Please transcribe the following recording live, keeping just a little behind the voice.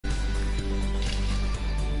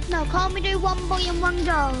No, can't we do one boy and one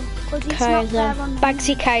girl? Because it's Okay not there then. on the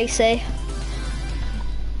Bagsy Casey.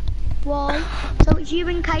 Why? So it's you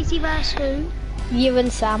and Casey versus who? You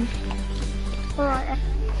and Sam. Alright then.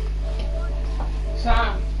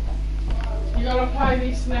 Sam, you gotta play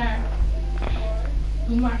this now.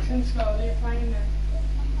 With Max and Scully are playing this.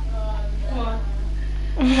 Come on.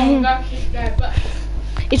 Come on, go kick their butt.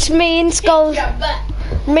 It's me and Skulls. Kick their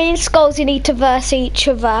butt. Me and Skulls need to verse each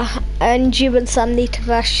other, and you and Sam need to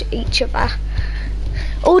verse each other.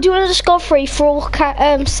 Oh, do you want to just go free for all,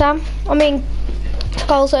 Sam? I mean,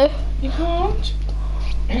 Skulls. You can't.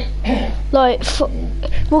 Like,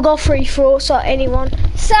 we'll go free for all, so anyone.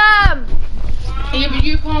 Sam! Yeah, but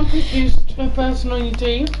you can't pick this person on your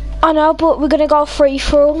team. I know, but we're gonna go free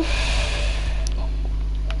for all.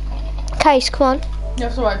 Case, come on.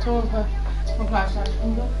 That's alright, someone play. Someone play outside.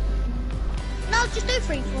 No, just do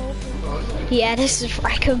 3 for all. Yeah, this is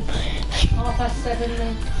Rackham. 7:30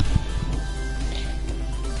 then.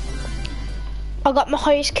 I got my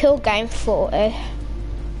highest kill game 40.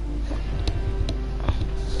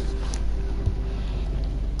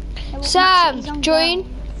 Sam, join.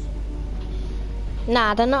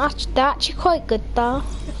 Nah, they're actually quite good though.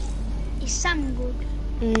 Is Sam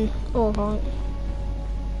good? Alright.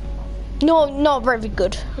 No, not very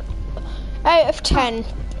good. 8 of 10,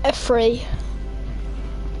 a 3.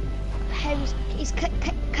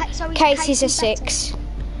 Sorry, Casey's a Casey better? 6.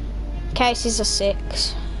 Casey's a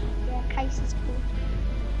 6. Yeah, Casey's good.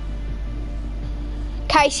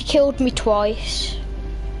 Casey killed me twice.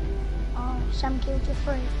 Oh, Sam killed you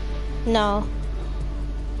 3. No.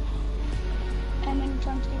 How many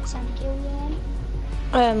times did Sam kill you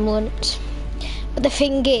then? Once. But the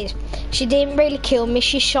thing is, she didn't really kill me.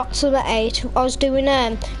 She shot some at 8. I was doing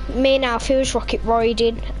me and Alfie was rocket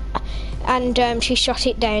riding, and she shot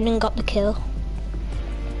it down and got the kill.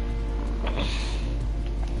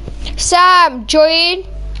 Sam, join.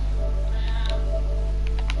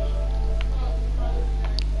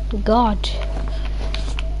 God.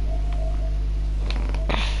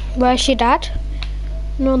 Where's your dad?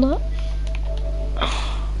 No, no.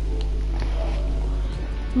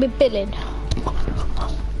 With billing.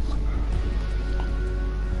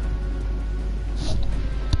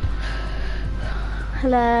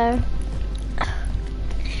 Hello.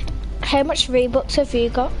 How much V-Bucks have you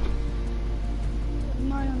got?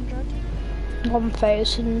 900.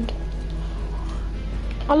 1,000.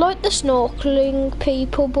 I like the snorkeling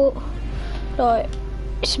people, but like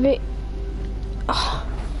it's a bit.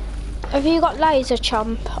 Have you got laser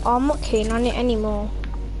champ? I'm not keen on it anymore.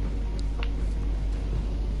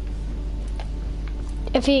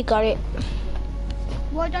 Have you got it?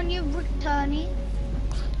 Why don't you return it?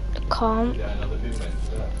 Can't. Yeah.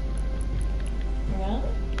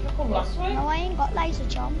 Come last week. No, I ain't got laser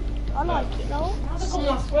charm. I like it though. Come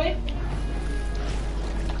last week.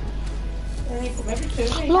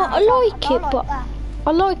 No, I like it, but that.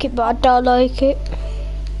 I like it, but I don't like it.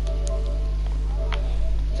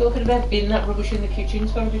 Talking about bin that rubbish in the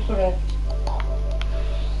kitchen's going to be forever.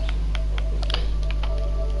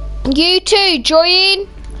 You two, join.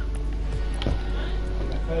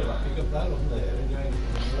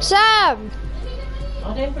 Sam.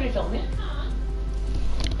 I didn't put it on me.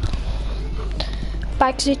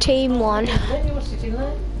 Back to team 1. Then you were sitting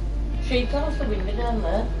there. She closed the window down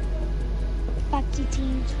there. Back to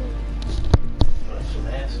team 2.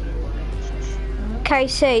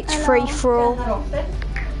 Casey, it's free for Turn all. that off then.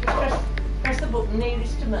 Press the button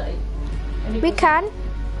nearest to me. And it We goes- can.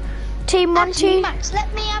 Team 1, Actually, 2. Max,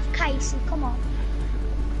 let me have Casey. Come on.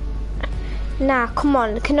 Nah, come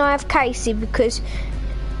on. Can I have Casey because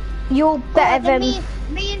you're better Then than.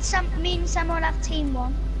 me and Sam will have team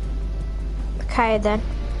 1. Okay then.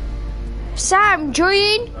 Sam,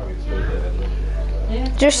 join. Yeah.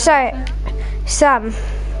 Just say it. Sam.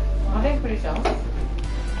 I didn't put it on.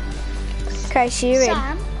 Casey, you're in.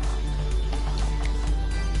 Sam.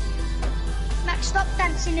 Max, stop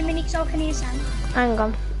dancing a minute so I can hear Sam. Hang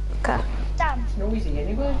on. Okay. Sam. It's noisy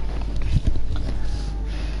anyway.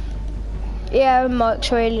 Yeah,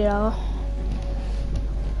 mic's really low.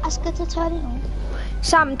 Ask her to turn it on.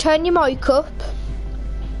 Sam, turn your mic up.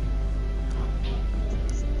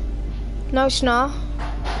 No, it's not.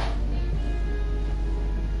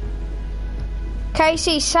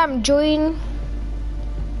 Casey, Sam, join.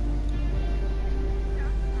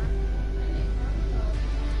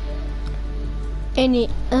 Any.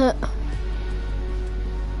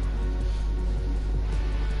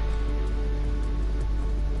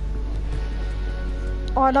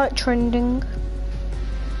 I like trending.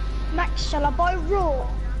 Max, shall I buy Raw?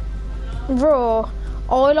 Raw.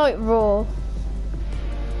 I like raw.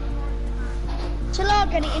 Shall I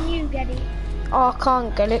get it and you get it? Oh, I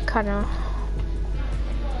can't get it, can I?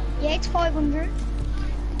 Yeah, it's 500.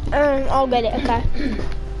 I'll get it, okay.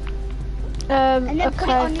 And then put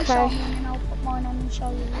it on your okay. shoulder and then I'll put mine on your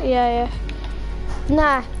shoulder. Yeah.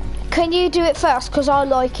 Nah, can you do it first? Because I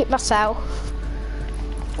like it myself.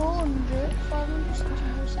 400, 500,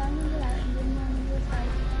 600, 700, 800, 900,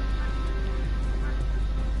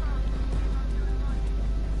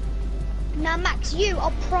 800. Now, Max, you,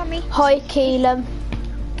 I promise. Hi, Keelan.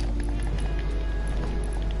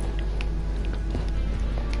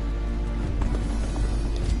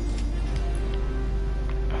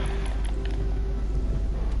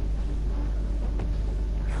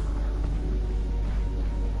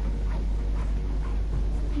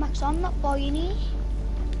 Max, I'm not buying it.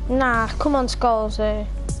 Nah, come on, Scalzi.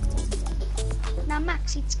 Now,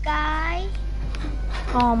 Max, it's Guy.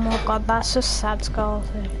 Oh my god, that's so sad,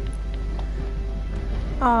 Scalzi.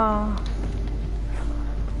 Oh.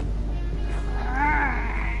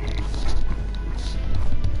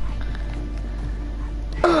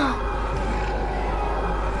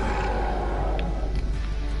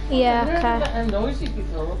 Yeah, okay. I've never noisy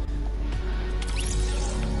before.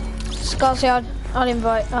 Scalzi, I'll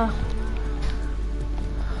invite her.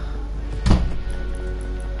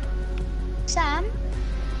 Sam?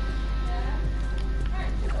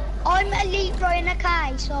 I'm Elite Ryan,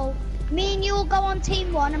 okay, so me and you will go on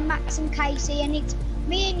team 1 and Max and Casey, and it's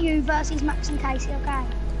me and you versus Max and Casey, okay?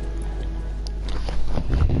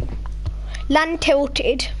 Land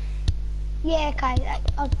tilted. Yeah, okay,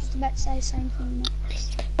 I was just about to say the same thing.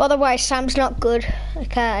 By the way, Sam's not good.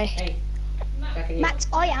 Okay. Hey, back again. Max,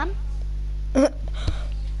 I am.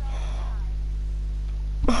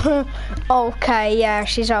 Okay, yeah,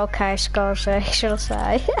 she's okay, Scalzi, she'll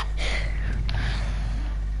say.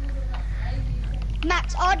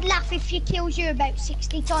 Max, I'd laugh if she kills you about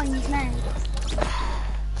 60 times now.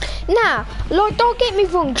 Nah, like, don't get me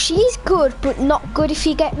wrong, she's good, but not good if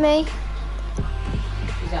you get me.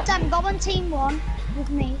 Sam, go on team 1 with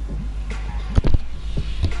me.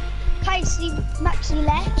 Casey, Max, you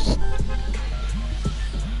left.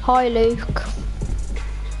 Hi, Luke.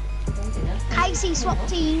 Casey, swap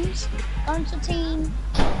teams. Go on to team.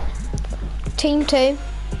 Team 2.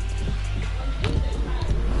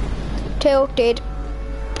 Tilted.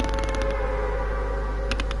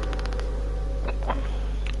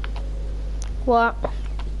 What?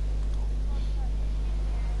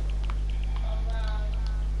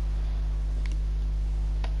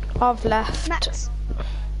 I've left. Max,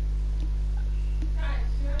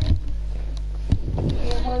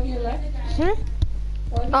 Why have you left? Hmm?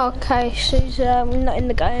 Okay, she's not in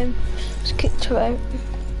the game. Just kicked her out.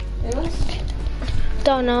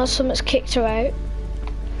 Don't know, someone's kicked her out.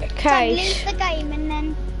 Sam, Okay. leave the game and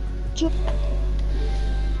then jump.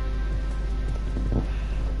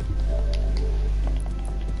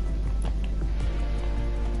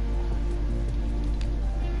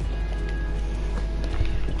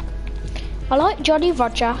 I like Jolly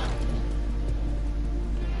Roger.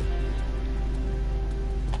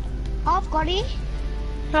 I've got it.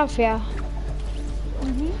 Have ya?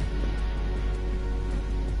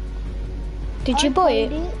 Did you I buy bought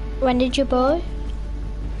it? When did you buy?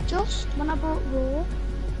 Just when I bought Raw.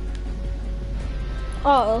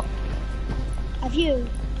 Oh, Have you?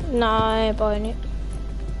 no, I ain't buying it.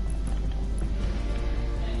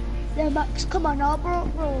 Yeah, Max, come on, I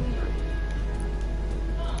brought Raw.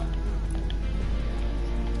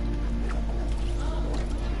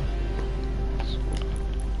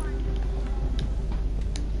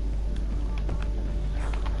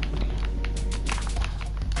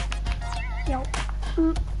 Yo.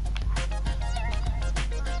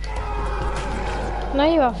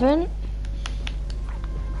 No, you haven't.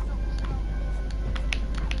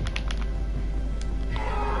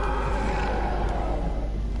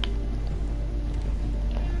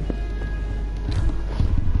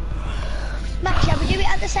 Max, shall we do it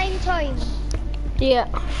at the same time? Yeah.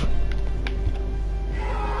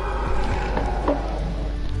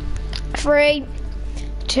 3,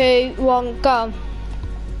 2, 1, go.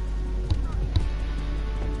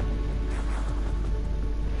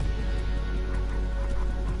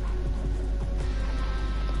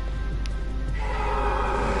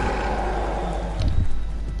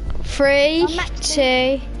 Three, Oh, Max,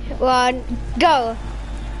 2, 1, go.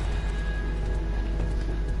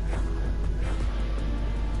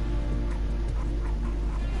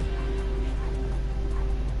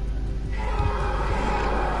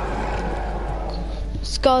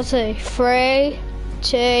 Scotty, 3,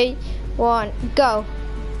 2, 1, go.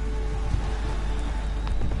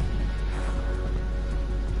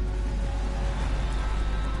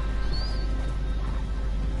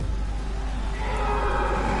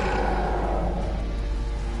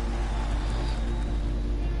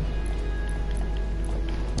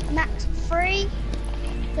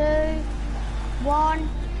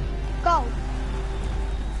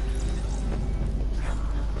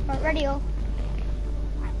 Ready up.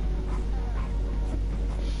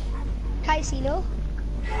 Casey, look.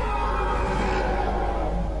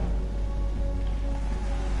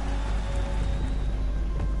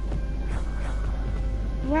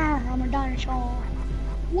 Wow, I'm a dinosaur.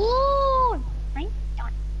 Whoa! Right?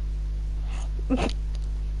 Done.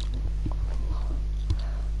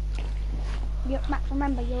 Max,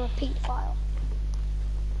 remember, you're a paedophile.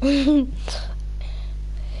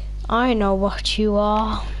 I know what you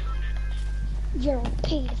are. You're a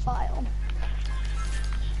paedophile.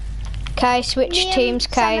 Okay, switch Me and teams,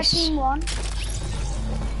 Sam are Case. team 1.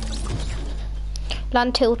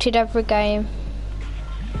 Land tilted every game.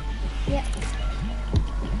 Yep.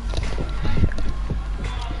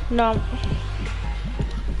 No.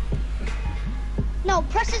 No,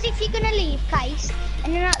 press as if you're gonna leave, Case,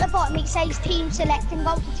 and then at the bottom it says team select and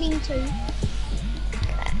go to team 2.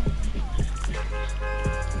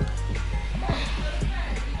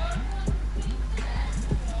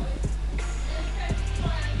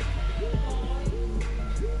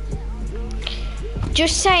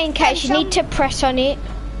 Just saying, Case, you need to press on it.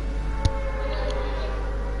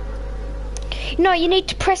 No, you need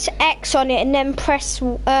to press X on it and then press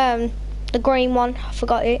the green one. I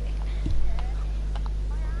forgot it.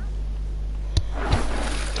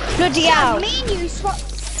 Bloody hell. Me and you swap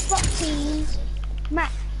teams.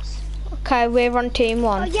 Max. Okay, we're on team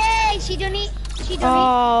 1. Oh yeah, she done it. She done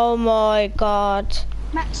Oh my god. it.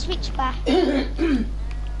 Max, switch back.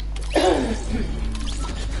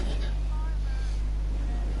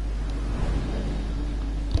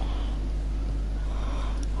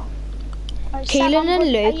 Right, Sam, Keelan and are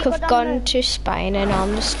you Luke good have on gone the- to Spain and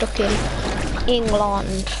I'm stuck in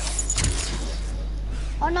England.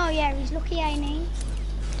 Oh no, yeah, he's lucky, ain't he?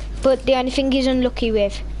 But the only thing he's unlucky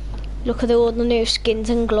with, look at all the new skins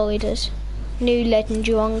and gliders. New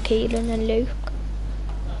legendary on Keelan and Luke.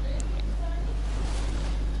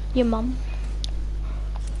 Your mum.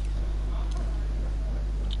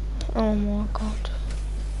 Oh my god.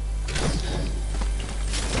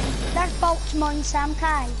 That's Bolt's mine, Sam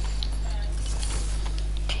K.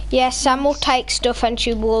 Yeah, Sam will take stuff and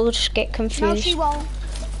she will just get No, confused. she won't.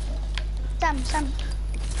 Sam,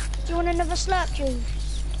 do you want another slurp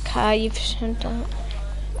juice? Okay, you've said that.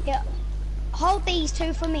 Yeah. Hold these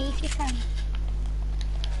two for me if you can.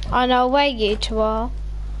 I know where you two are.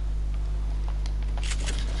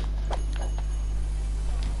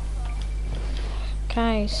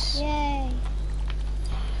 Guys. Yay.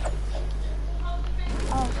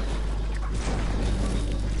 Oh.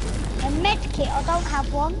 A med kit, I don't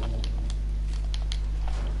have one.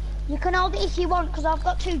 You can hold it if you want, because I've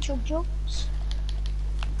got 2 chug jugs.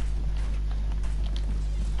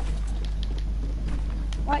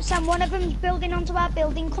 Right, Sam, one of them's building onto our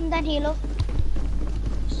building. Come down here, love.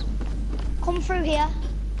 Come through here.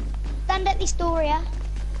 Stand at this door here.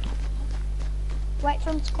 Wait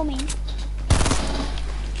for him to come in.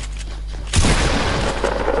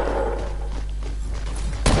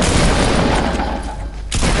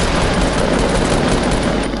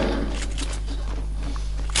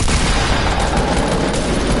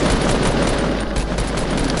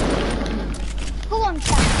 Go on,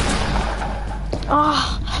 Sam.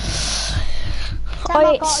 Oh, Sam,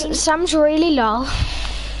 I got him. Sam's really low.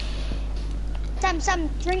 Sam,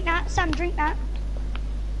 drink that. Sam, drink that.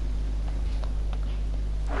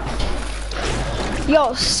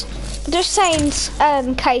 Yo, just saying,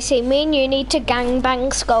 Casey, me and you need to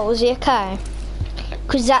gangbang Skulls, okay?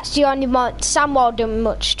 Because that's the only one. Sam won't do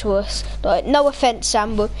much to us. Like, no offence,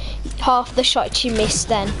 Sam, but half the shots you missed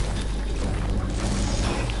then.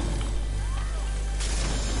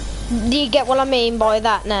 Do you get what I mean by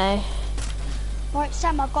that now? Right,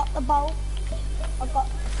 Sam, I got the bowl. I got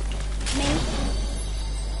me.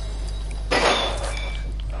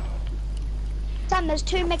 Sam, there's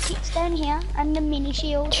 2 medkits down here and the mini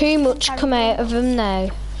shield. Too much come out of them now.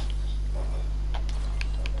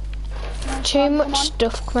 Too much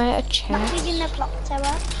stuff come out of Max chest. is in the clock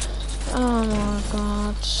tower. Oh my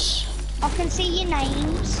god. I can see your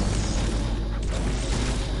names.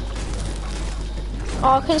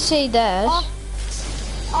 Oh, I can see theirs.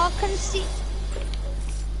 I can see.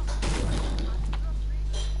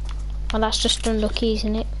 Well, that's just unlucky,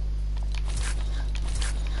 isn't it?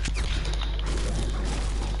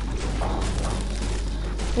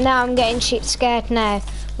 Now I'm getting shit scared now.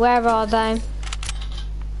 Where are they?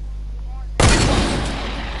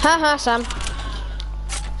 Haha, Sam.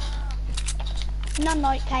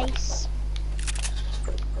 Non-light case.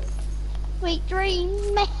 Sweet dream.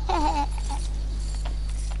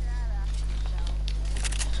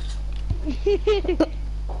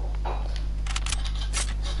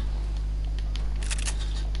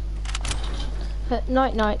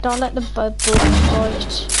 Night night, don't let the bubbles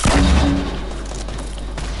bite.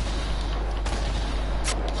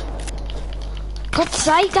 God's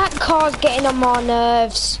sake, that car's getting on my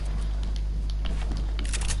nerves.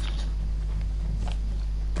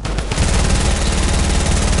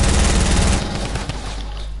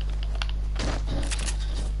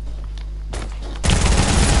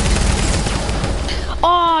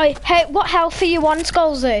 Oh, hey, what health are you on,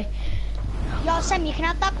 Skullsy? Yo, Sam, you can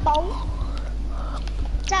have that bolt.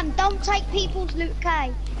 Sam, don't take people's loot,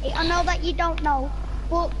 okay? I know that you don't know,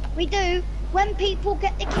 but we do. When people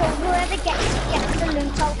get the kill, whoever gets it gets the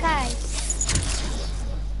loot, okay?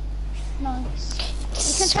 Nice.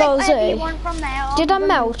 You can take whatever you want from there. Did I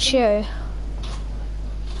melt you?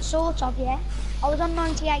 Sort of, yeah. I was on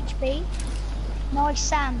 90 HP. Nice,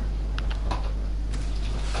 Sam.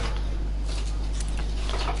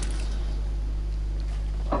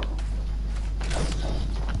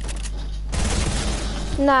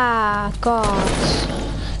 Nah,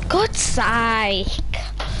 God's sake.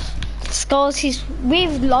 Skulls,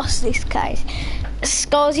 we've lost this case.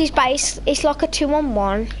 Skulls, base, it's like a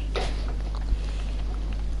 2-on-1.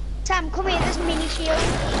 Sam, come here, there's a mini shield.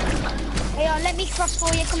 Here, let me cross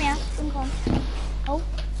for you, come here. Come. Oh.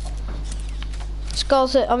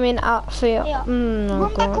 Skulls, I mean, out for you.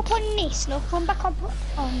 Run back up on this, look, run back up.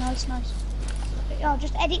 Oh, nice. Oh,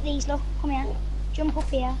 just edit these, look, come here. Jump up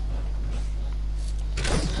here.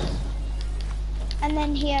 And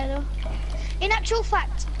then here, look. In actual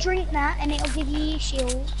fact, drink that and it'll give you your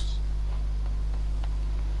shields.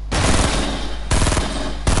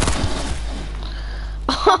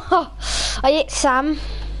 I hit Sam.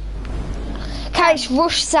 Guys,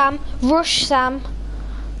 rush Sam.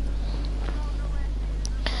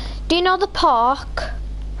 Do you know the park?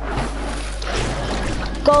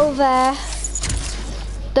 Go there.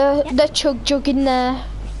 The chug jug in there.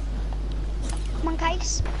 Come on,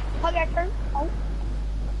 guys. Pop your turn. Oh.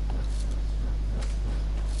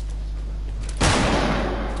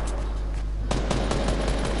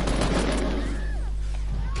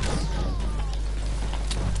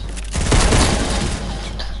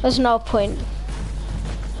 There's no point.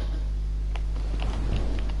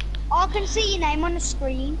 I can see your name on the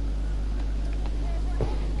screen.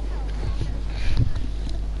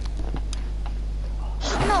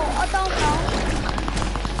 No, I don't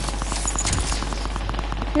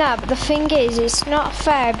know. Nah, but the thing is, it's not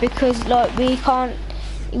fair because like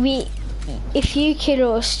if you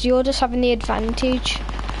kill us, you're just having the advantage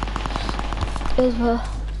as well.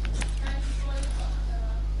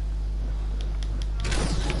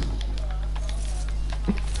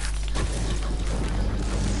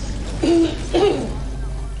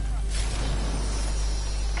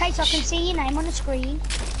 Okay, so I can see your name on the screen.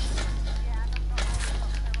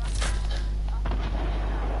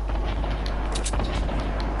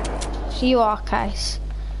 So you are, Case.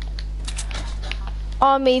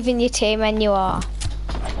 I'm leaving your team and you are.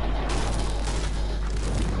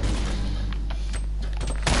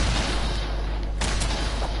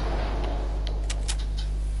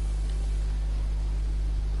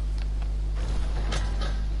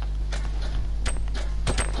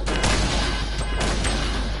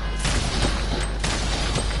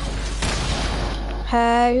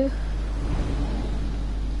 How?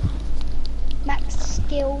 Max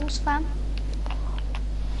skills, fam.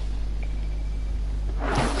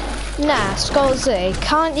 Nah, Skullsy,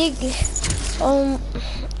 can't you?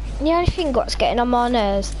 The only thing what's getting on my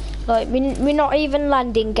nerves, like we're not even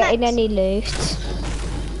landing, getting Max. any loot.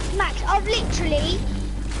 Max, I've literally,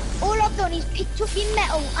 all I've done is picked up your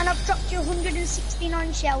metal and I've dropped you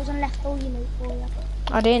 169 shells and left all your loot for you.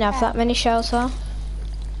 I didn't have that many shells though.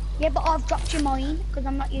 Yeah, but I've dropped you mine because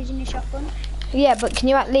I'm not using the shotgun. Yeah, but can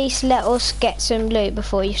you at least let us get some loot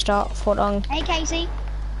before you start? Hold on. Hey, Casey.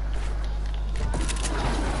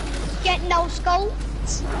 Get no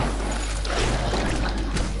skulls.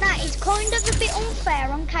 That is kind of a bit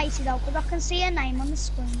unfair on Casey though, because I can see her name on the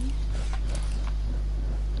screen.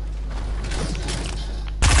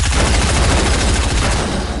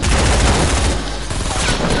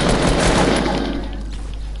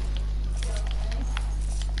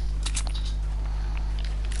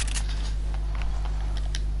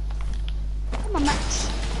 Come on, Max.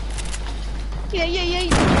 Yeah.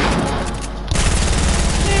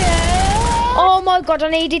 Oh my god, I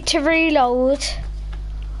needed to reload.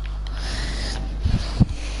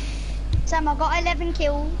 Sam, I got 11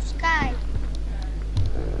 kills, okay.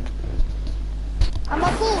 Am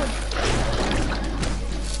I good?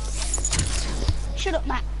 Shut up,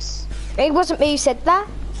 Max. It wasn't me who said that.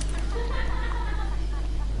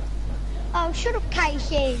 Oh, shut up,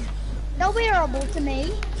 Casey. Don't be horrible to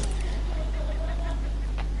me.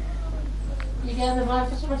 You going to buy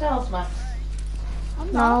for something else, Max? I'm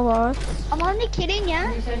No, not. what? I'm only kidding,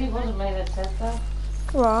 yeah. You said he wasn't made that set though.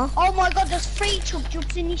 What? Oh my god, there's 3 chug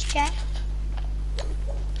jugs in his chest.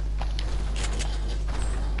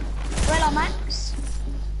 Well, Max.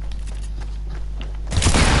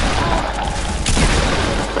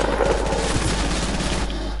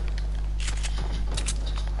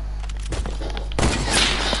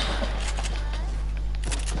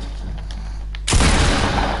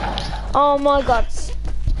 Oh my god.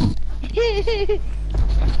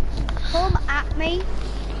 Come at me.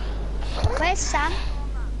 Where's Sam?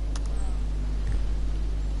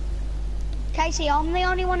 Casey, I'm the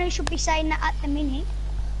only one who should be saying that at the minute.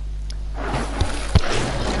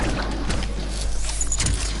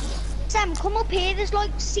 Sam, come up here. There's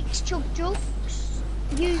like 6 chug jugs.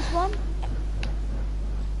 Use one.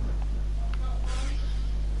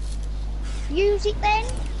 Use it then.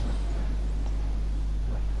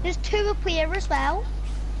 There's 2 up here as well.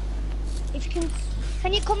 If you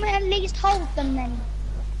can you come and at least hold them then?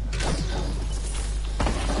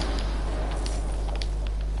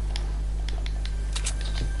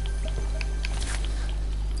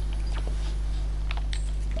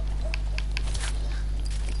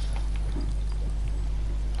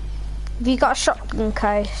 Have you got a shotgun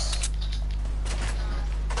case?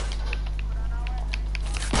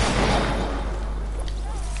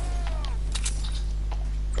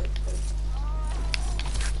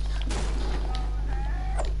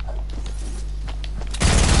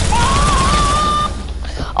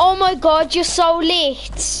 Oh my god, you're so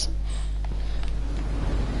late.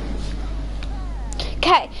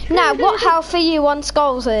 Okay, now what health are you on,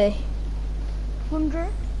 Scalzi? 100,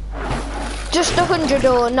 Just 100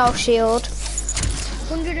 or no shield?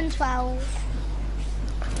 112.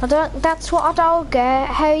 That's what I don't get.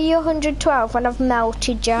 How are you 112 when I've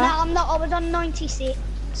melted you? No, I'm not. I was on 96.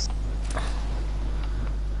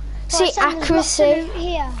 See, Right, Sam, there's lots of accuracy. loot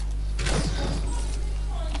here.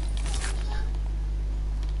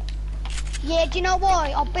 Yeah, do you know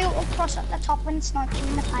why? I built across at the top and sniped you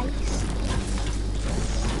in the face.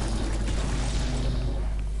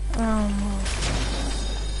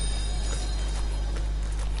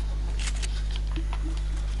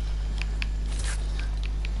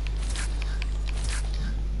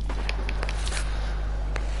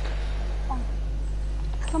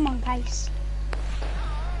 Come on, Case.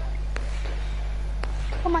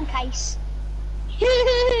 Come on, Case.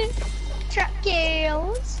 Trap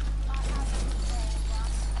kills.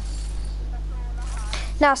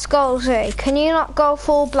 Now, Scalzi, can you not go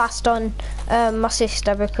full blast on my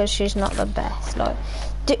sister because she's not the best? Like,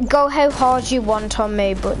 go how hard you want on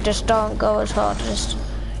me, but just don't go as hard as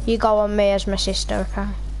you go on me as my sister, okay?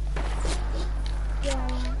 Yeah.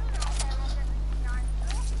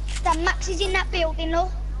 That Max is in that building,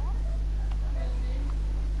 look.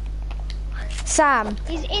 Sam.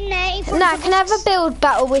 He's in there. In front Nah, of can I have us. a build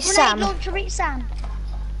battle with Grenade Sam? launcher at Sam.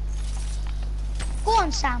 Go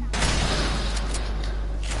on, Sam.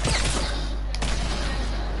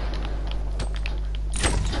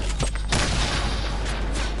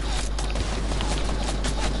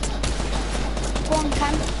 Go on,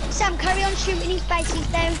 Cam. Sam, carry on shooting his bases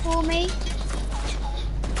down for me.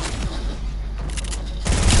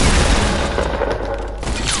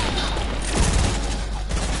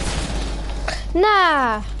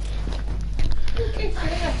 Nah. You keep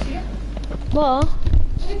saying that to you. What?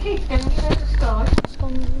 You keep getting me out of sky.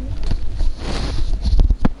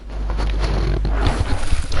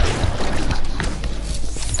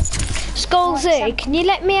 Scalzi, can you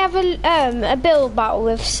let me have a build battle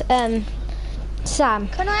with Sam?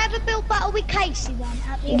 Can I have a build battle with Casey then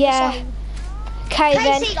at the Yeah. episode? Okay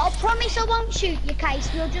then. Casey, I promise I won't shoot you, Casey.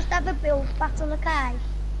 We'll just have a build battle, okay?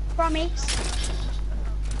 Promise.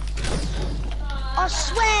 I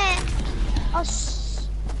swear. I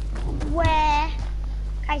swear.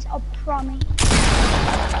 Casey, I promise.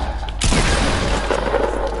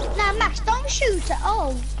 Now, Max, don't shoot at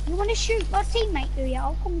all. You want to shoot my teammate, do you?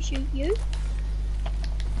 I'll come shoot you.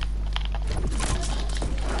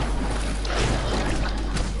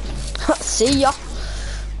 See ya.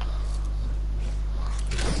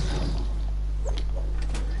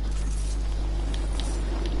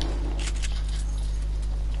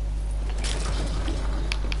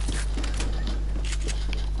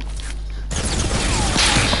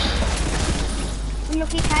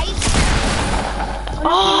 Unlucky Case.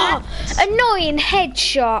 Oh, annoying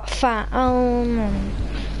headshot, fat. Oh no.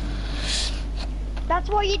 That's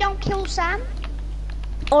why you don't kill Sam.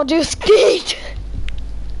 I just did.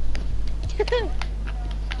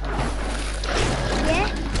 Yeah,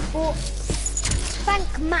 but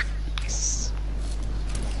thank Max.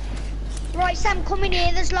 Right, Sam, come in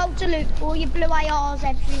here. There's loads of loot for you. Blue ARs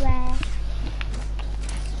everywhere.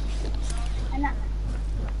 And that.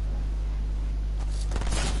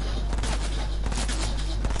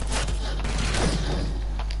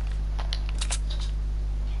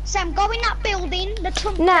 Sam, go in that building. The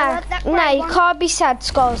Trump tower, that No, grey you one. can't be sad,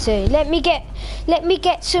 Scorsy. Let me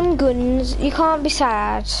get some guns. You can't be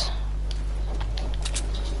sad.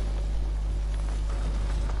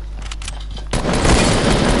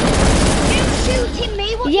 Shooting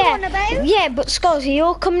me, what you on about? Yeah, but Scorsy,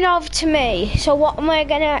 you're coming over to me. So what am I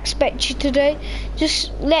gonna expect you to do?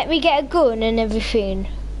 Just let me get a gun and everything.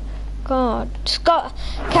 God, Scott,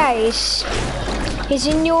 Case, he's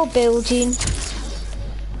in your building.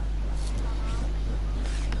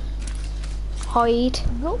 Hide.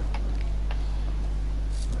 Go.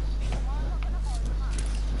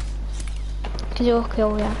 Cause he'll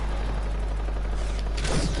kill you.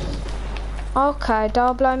 Okay,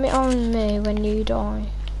 don't blame it on me when you die.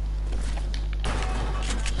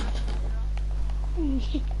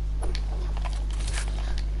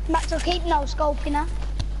 Max will keep no scoping her.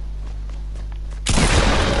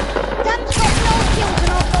 Sam's got no kills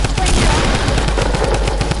and I've got 20.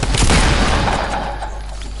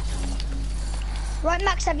 Right,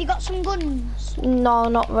 Max, have you got some guns? No,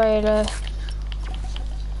 not really.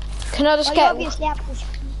 Can I just Well, you get... obviously have because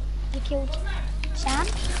you killed Sam.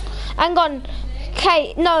 Hang on.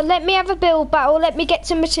 Kate, no, let me have a build battle. Let me get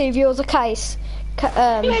some materials, a case.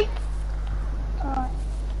 Alright.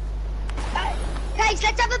 Case,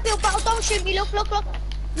 let's have a build battle. Don't shoot me. Look, look, look.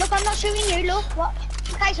 Look, I'm not shooting you. Look, watch.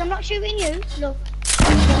 Case, I'm not shooting you. Look.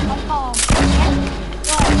 I'm calm.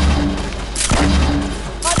 Yeah?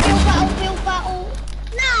 Right, build battle.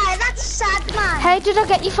 Nah, that's sad, man. How did I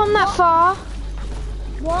get you from that far?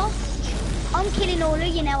 What? I'm killing all of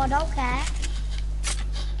you now, I don't care.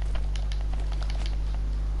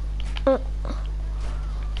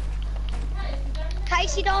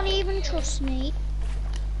 Casey don't even trust me.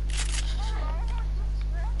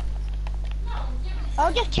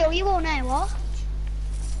 I'll just kill you all now, what?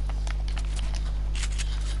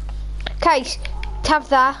 Case, have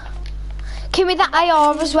that. Give me that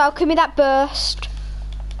AR as well. Give me that burst.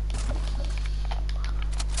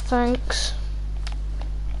 Thanks.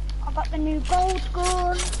 I got the new gold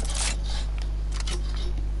gun.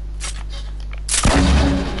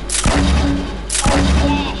 Oh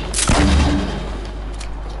yeah.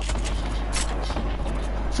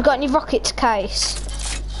 Forgot any rockets, Case?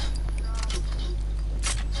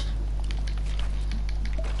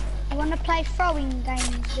 You wanna play throwing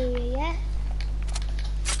games, do you, yeah?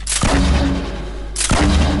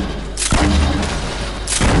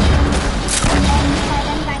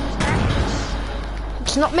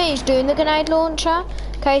 It's not me who's doing the grenade launcher.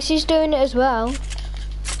 Casey's doing it as well.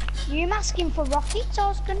 You asking for rockets, I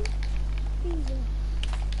was gonna...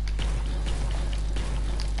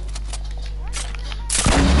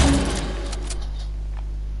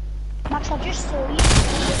 Max, I just saw you.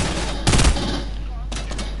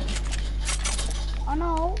 I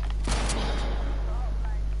know.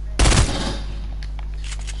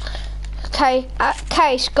 Okay,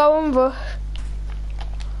 Case, go and rush.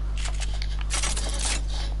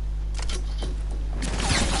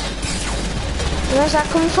 Where's that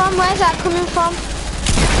coming from? Where's that coming from?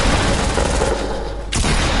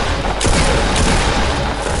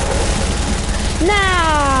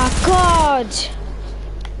 Nah, God.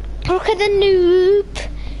 Look at the noob.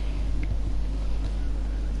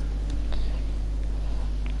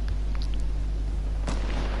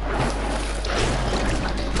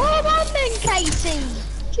 Come on then, Casey.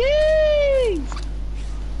 Jeez.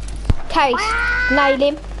 Case, nail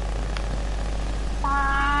him.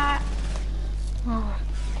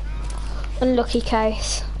 Unlucky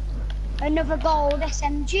Case. Another gold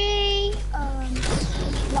SMG.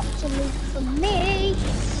 Lots of loot from me.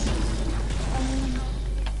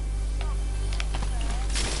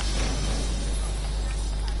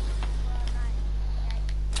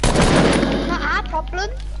 Not our problem.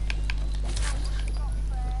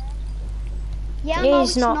 Yeah, no,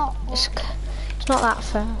 it's not. It's not that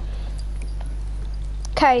fair.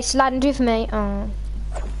 Case, land with me. Oh.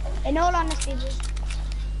 In all honesty,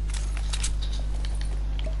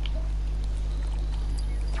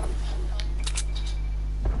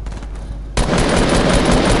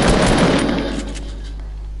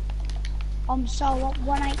 I'm so at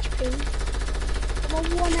 1 HP. I'm on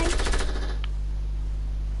 1 HP.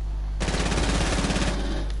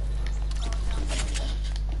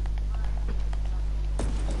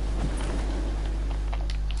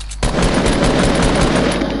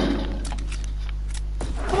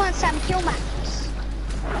 Come on, Sam, kill Max.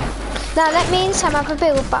 Now let me and Sam have a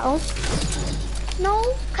build battle.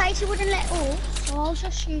 No, Katie wouldn't let us, so I'll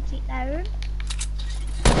just shoot it down.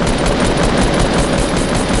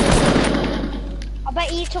 I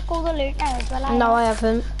bet you took all the loot now as well. No, I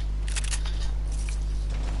haven't.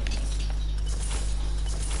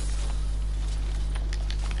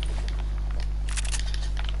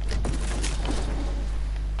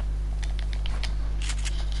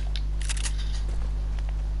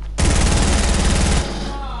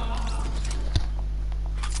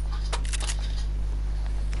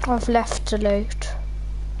 I've left the loot.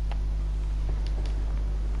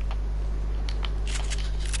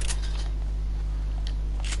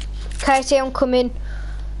 Casey, I'm coming.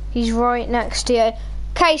 He's right next to you.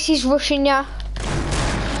 Casey's rushing you.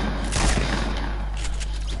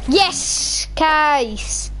 Yes,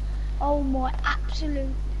 Case. Oh my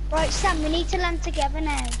absolute. Right, Sam, we need to land together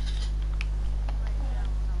now.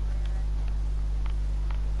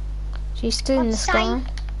 She's still in the sky.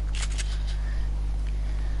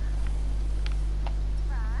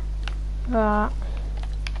 Right.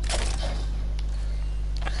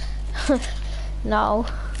 No.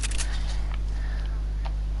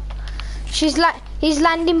 He's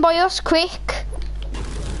landing by us, quick.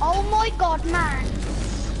 Oh my god, man.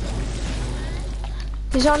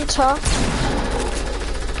 He's on top.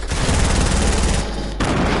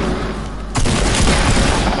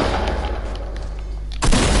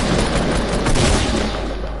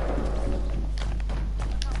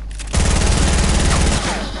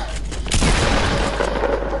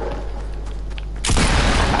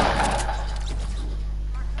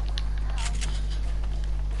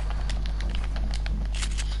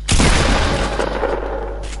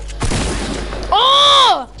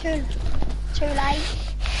 Too late.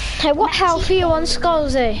 Hey, what health are you on,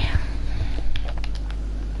 Scalzi?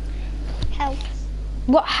 Help.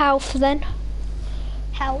 What health then?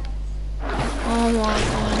 Help. Oh my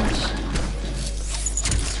gosh.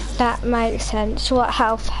 That makes sense. What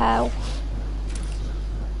health?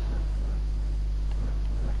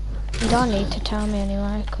 You don't need to tell me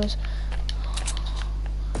anyway, because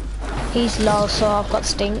he's low, so I've got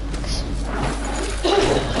stinks.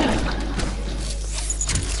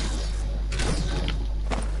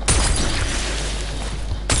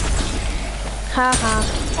 Haha.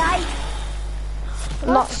 Safe.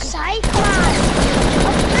 Not Safe, man.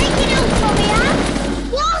 I'm taking out from here.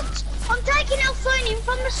 What? I'm taking out floating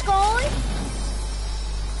from the sky.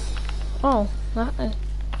 Oh, that,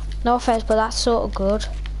 no offense, but that's sort of good.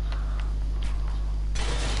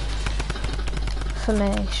 For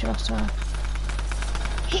me, should I say.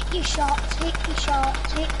 Hit your shots, hit your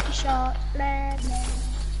shots, hit your shots, let me.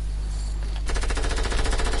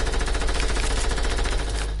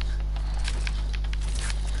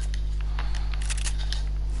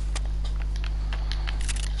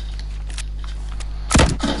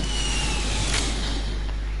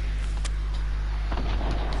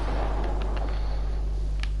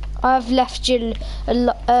 I've left you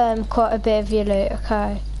quite a bit of your loot,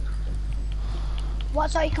 okay?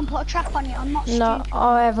 What, so you can put a trap on it? I'm not No, stupid.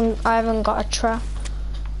 I haven't got a trap.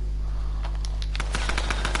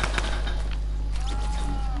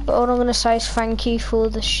 But all I'm gonna say is thank you for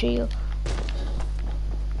the shield.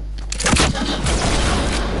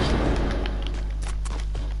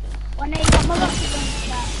 Well, now you got my rocket launcher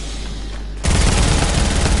back.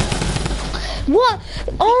 What?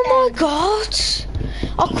 Oh my god!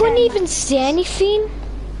 I couldn't even see anything.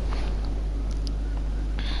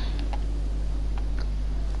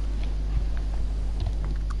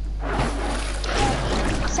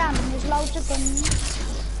 Sam, there's loads of guns.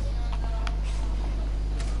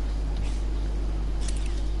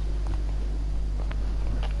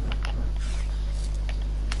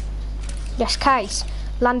 Yes, Case.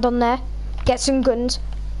 Land on there. Get some guns.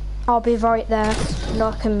 I'll be right there in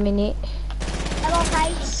like a minute. Hello,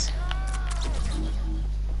 Case.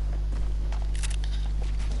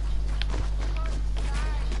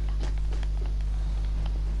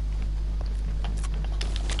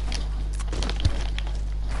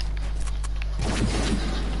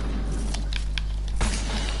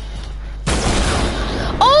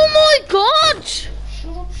 Oh my god!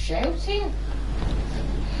 Shut up shouting.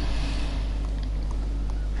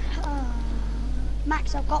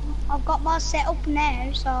 Max, I've got my setup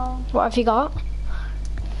now, so What have you got?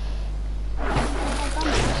 I've done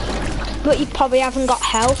it. But you probably haven't got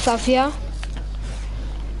health, have you?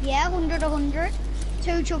 Yeah, 100.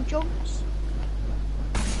 2 chug jumps.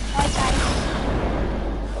 Okay.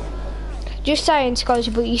 Just saying,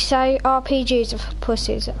 Scotty, but you say RPGs are for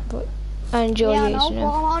pussies, but and you're Yeah, I know, using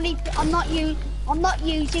but them. I'm not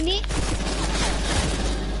using it.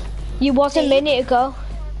 You was a minute ago.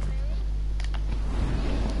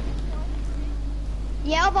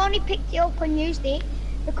 Yeah, I've only picked it up and used it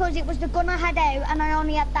because it was the gun I had out, and I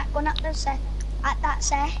only had that gun at the set. At that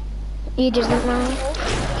set. You didn't know.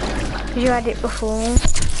 'Cause you had it before.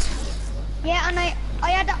 Yeah, and I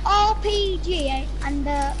had the RPG and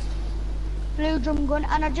the blue drum gun,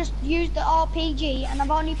 and I just used the RPG, and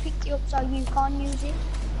I've only picked it up so you can't use it.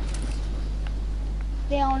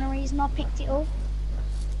 The only reason I picked it up.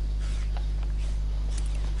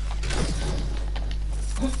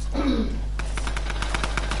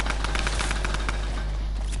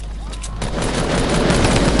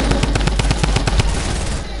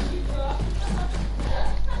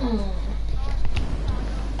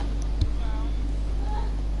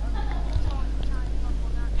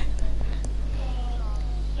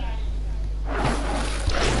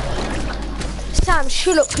 Sam,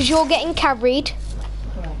 shut up, because you're getting carried.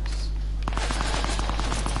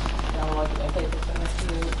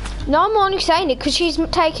 No, I'm only saying it because she's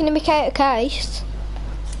taking the mick out of case.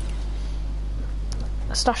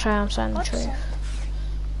 Stash, I am saying the truth.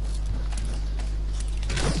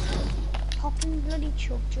 Popping bloody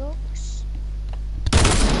chug jugs.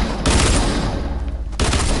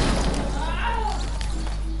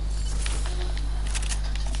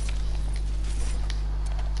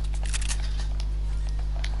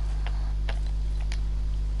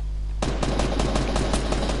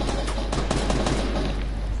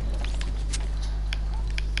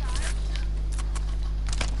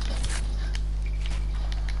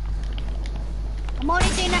 I'm only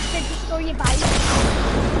doing that to destroy your bike.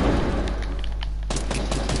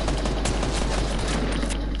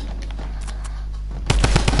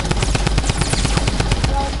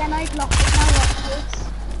 Well, then I'd lock it now, watch this.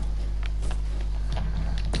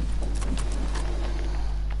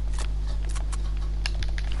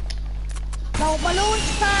 No, my launch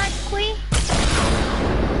pad, quick.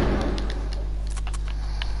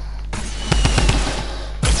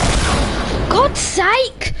 God's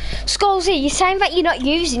sake! Skullsy, you're saying that you're not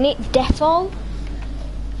using it, defo?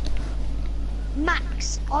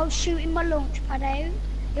 Max, I was shooting my launch pad out.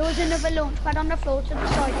 There was another launch pad on the floor to the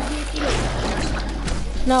side of me if you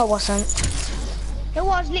look. No, it wasn't. It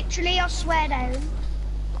was literally, I swear down.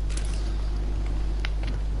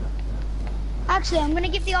 Actually, I'm gonna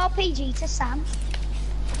give the RPG to Sam.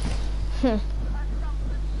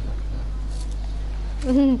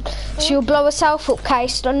 She'll blow herself up,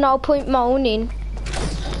 Case, and no point moaning.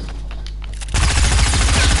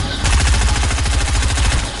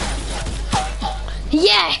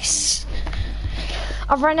 Yes!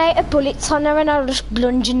 I ran out of bullets on her and I was just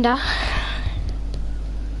blunging her.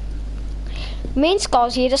 Me and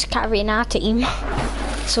Scozzy are just carrying our team.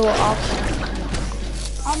 Sort of.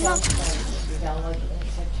 I'm not.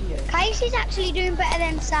 Casey's actually doing better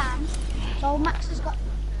than Sam. So Max has got.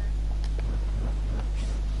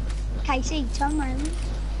 Casey, turn around.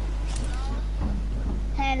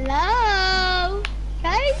 Hello,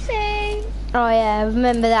 Casey. Oh yeah,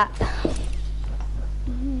 remember that.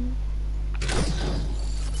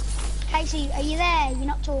 Casey, are you there? You're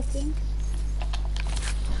not talking.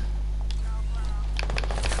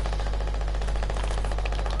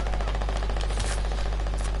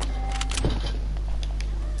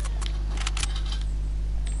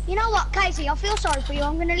 You know what, Casey? I feel sorry for you.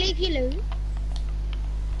 I'm gonna leave you loot.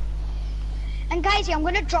 And Casey, I'm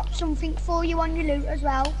gonna drop something for you on your loot as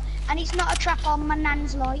well. And it's not a trap on my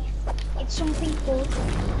nan's life. It's something good.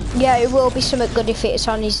 Yeah, it will be something good if it's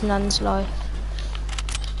on his nan's life.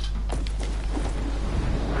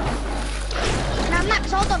 Now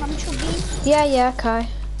Max, hold on, I'm chugging. Yeah, okay.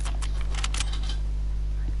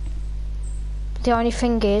 The only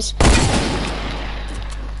thing is,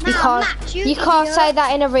 you Now, can't, Max, you can't say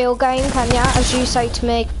that in a real game, can you? As you say to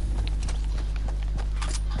me.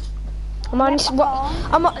 I'm only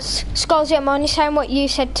Scozzy, I'm only saying what you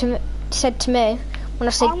said to me when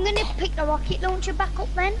I said. I'm gonna pick the rocket launcher back up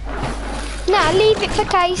then. Nah, leave it for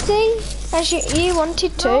Casey, as you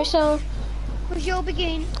wanted to. No. So. Because you're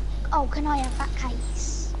beginning. Oh, can I have that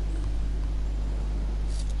case?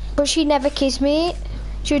 But she never kissed me.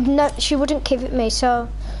 She wouldn't give it me. So.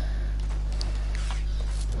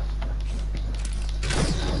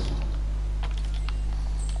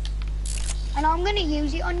 And I'm gonna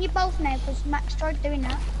use it on you both now because Max tried doing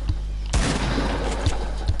that.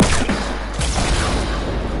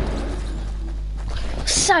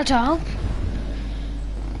 Saddle.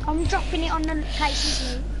 I'm dropping it on the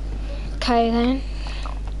cases loot. Okay then.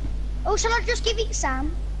 Oh, shall I just give it to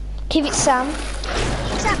Sam? Give it Sam.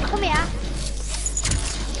 Sam, come here.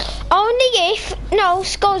 Only if, no,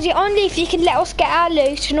 Scozzy, only if you can let us get our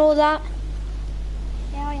loot and all that.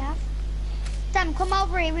 Yeah, I have. Sam, come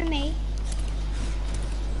over here with me.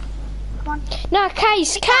 Come on. No,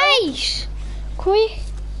 Case, Pick that up. Case! Quick.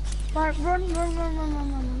 Right,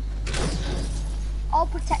 run. I'll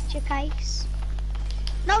protect your case.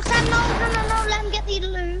 No, Sam, no, let him get the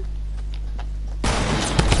loot.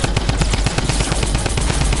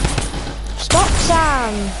 Stop,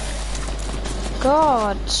 Sam.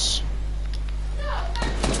 God.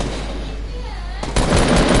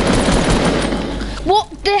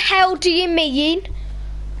 What the hell do you mean?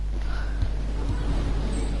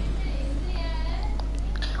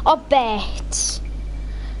 I bet.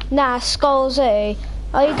 Nah, Skullsy.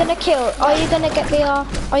 Are you gonna kill? Are you gonna get the?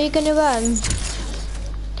 Are you gonna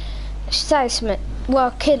say something?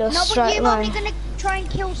 Well, kill us No, but straight you're away. only gonna try and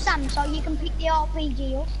kill Sam so you can pick the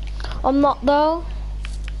RPG up. I'm not though.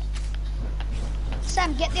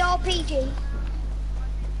 Sam, get the RPG.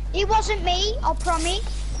 It wasn't me, I promise.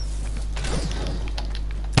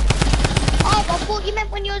 Oh, I thought you meant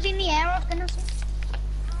when you was in the air. I was gonna say.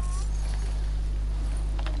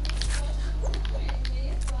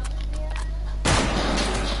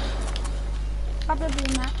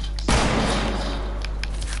 Probably Max.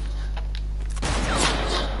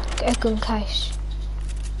 Get a gun case.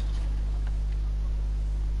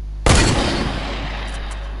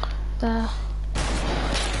 There.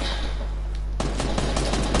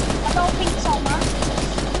 I don't think so, Max.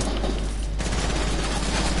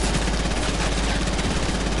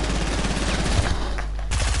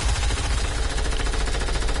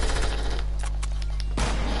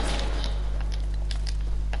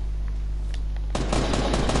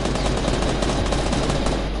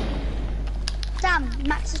 Sam,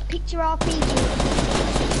 Max has picked your RPG.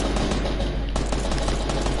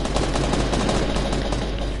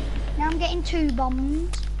 Now I'm getting 2 bombs.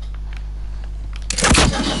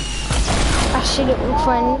 That's your little Oh,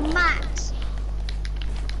 friend. Max.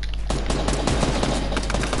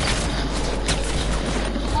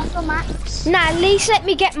 That's for Max. Nah, at least let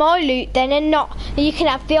me get my loot then, and not. You can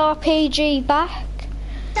have the RPG back.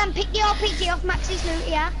 Sam, pick the RPG off Max's loot,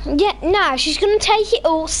 yeah? Yeah, nah, she's gonna take it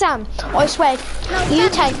all, Sam. I swear. No, You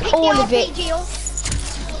Sam, take pick all the of it. RPG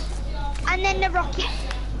off. And then the rocket.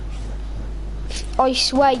 I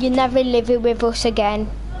swear you're never living with us again.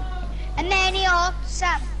 And then you're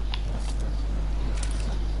Sam.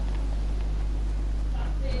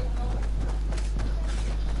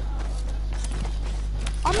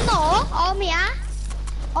 I'm not. I'm here.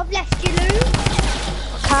 I've left you loot.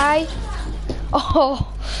 Okay. Oh.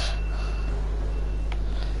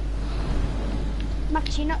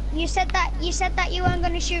 Max, you said that you weren't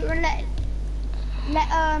gonna shoot her and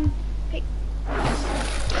pick.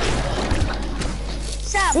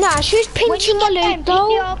 Sam. Nah, she was When pinching you my get them, loot pick though.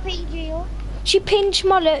 the RPG up. She pinched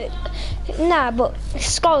my loot. Nah, but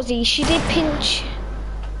Scozzy, she did pinch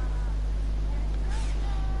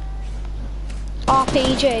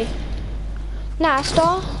RPG. Nah,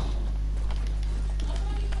 Star.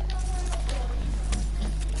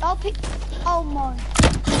 I'll pick. Oh my.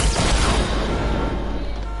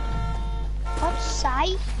 What's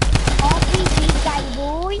safe? RPG guy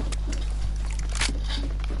boy.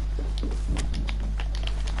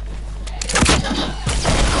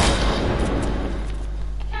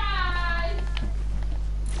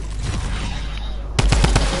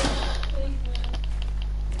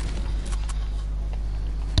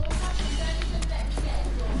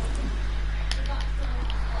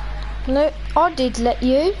 No, I did let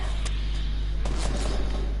you.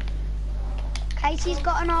 Casey's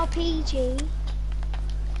got an RPG.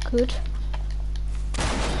 Good.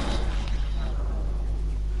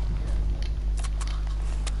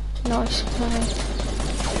 Nice play.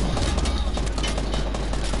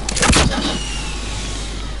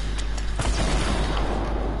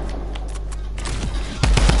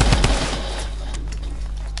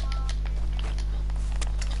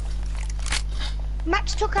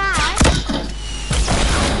 Max took ours.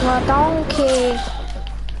 My donkey.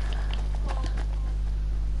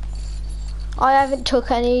 I haven't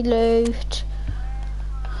took any loot.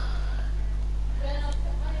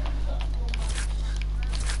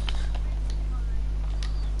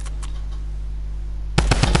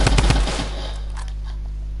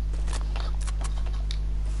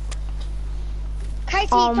 Casey,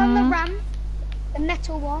 it's on the ramp. The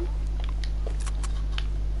metal one.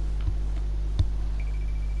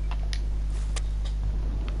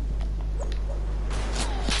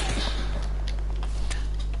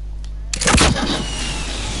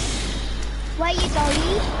 Where you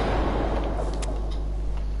going?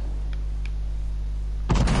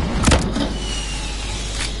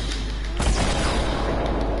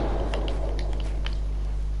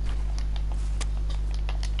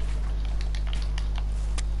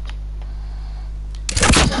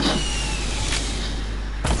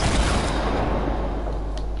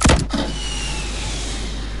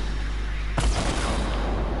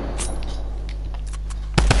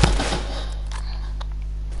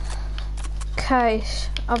 Okay,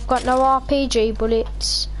 I've got no RPG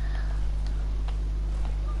bullets.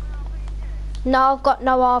 No, I've got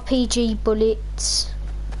no RPG bullets.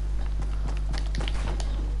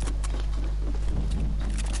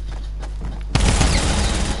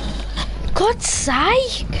 God's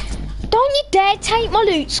sake! Don't you dare take my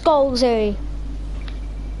loot, Scalzi!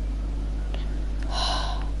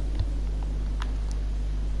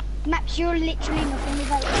 Maps, you're literally nothing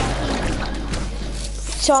without your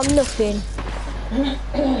So I'm nothing.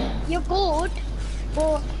 You're good,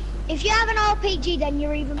 but if you have an RPG, then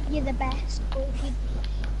you're the best. But if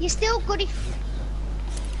you're still good if.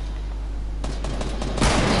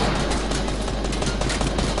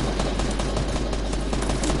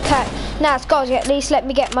 Okay, now Scalzi, at least let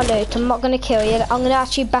me get my loot. I'm not gonna kill you. I'm gonna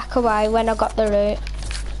actually back away when I got the loot.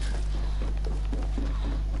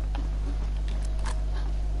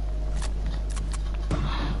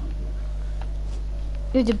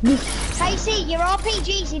 Casey, your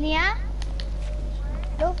RPG's in here.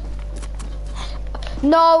 Look.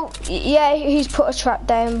 No, yeah, he's put a trap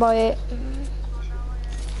down by it.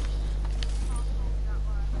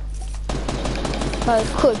 Well, it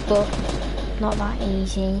could, but not that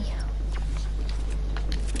easy.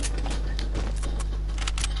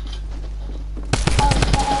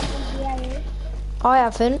 I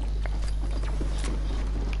haven't.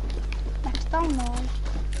 Max, don't know.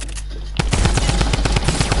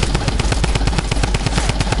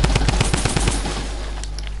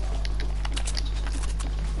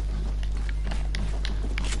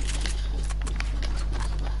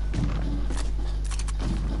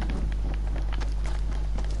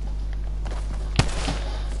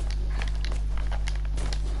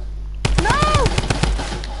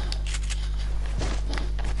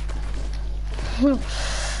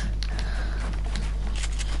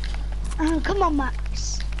 Oh, come on,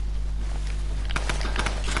 Max.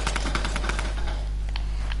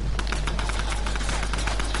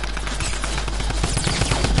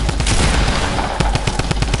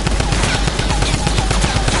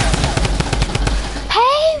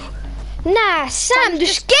 Hey! Nah, Sam,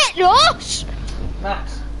 just get lost!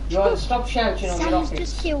 Max, you ought to stop shouting on your Sam's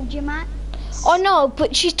rockets. just killed you, Max. Oh no,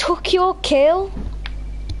 but she took your kill.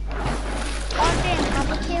 I didn't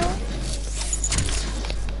have a kill.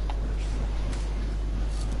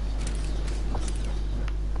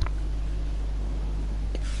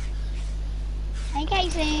 Hey,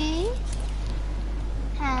 Casey.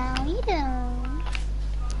 How you doing?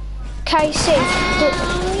 Casey,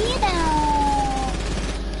 How you doing?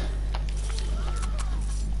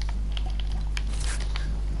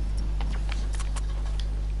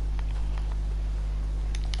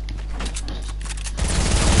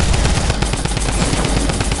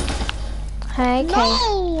 hey, Casey.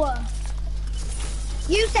 No!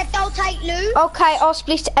 You said don't take loot. Okay, I'll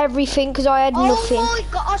split everything because I had nothing. Oh my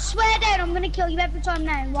god, I swear down, I'm gonna kill you every time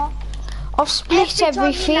now, what? I've split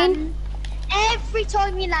everything. Every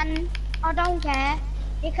time you land, I don't care.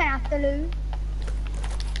 You can have the loot.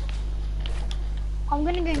 I'm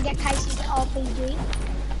gonna go and get Casey's RPG.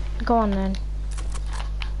 Go on then.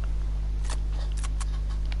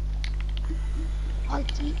 I'll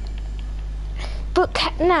keep. But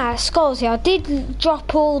nah, Scalzi, I did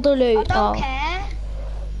drop all the I loot. don't care.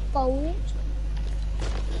 Gold.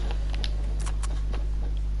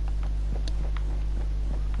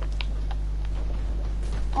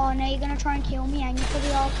 Oh, now you're gonna try and kill me, ain't you, for the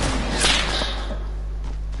RPG?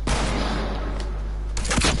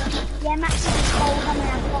 Yeah, Max is gold. I mean,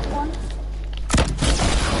 I've got one.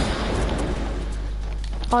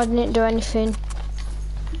 I didn't do anything.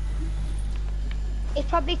 He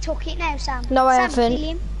probably took it now, Sam. No, I Sam, haven't. Kill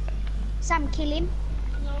him. Sam, kill him.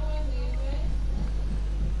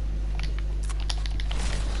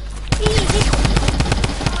 Easy.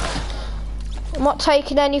 I'm not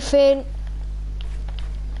taking anything.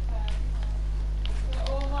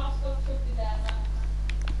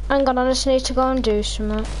 Hang on, I just need to go and do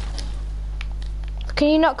something. Can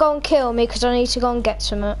you not go and kill me because I need to go and get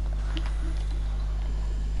something?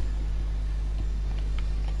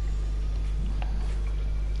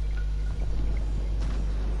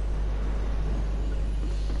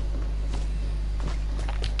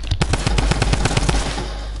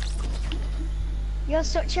 You're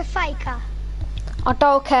such a faker. I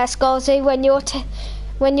don't care, Scalzi.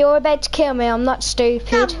 When you're about to kill me, I'm not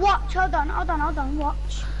stupid. Sam, watch. Hold on.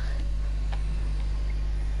 Watch.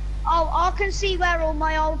 Oh, I can see where all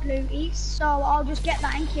my old loot is, so I'll just get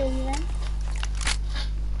that and kill you then.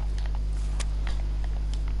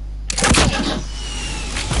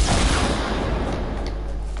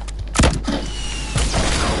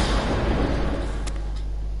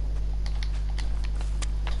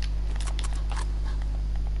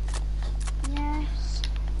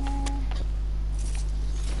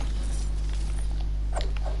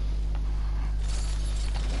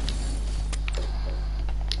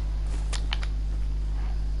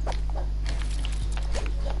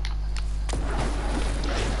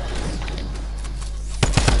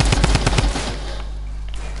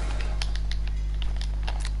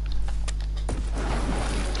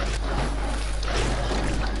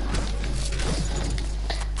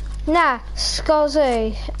 Nah,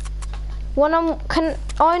 Scuzzy. When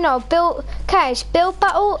I know build Case, build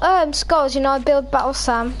battle Scuzzy and I build battle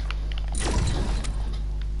Sam.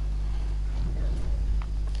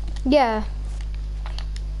 Yeah.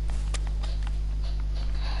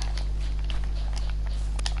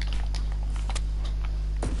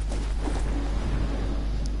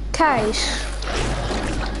 Case.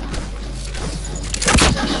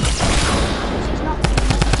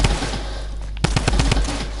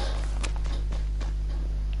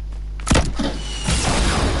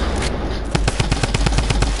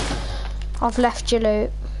 I've left your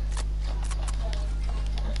loot.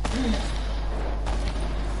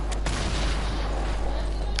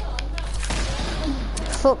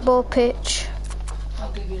 Football pitch.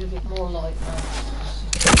 I'll give you a bit more light now.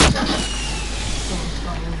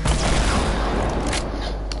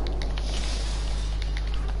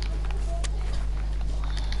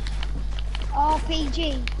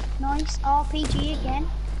 RPG. Nice RPG again.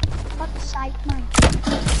 God's sake, mate.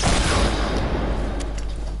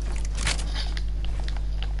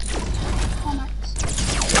 Oh, Max.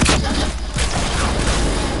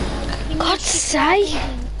 God's sake.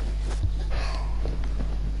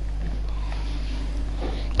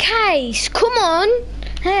 Case, come on.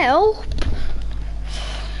 Help.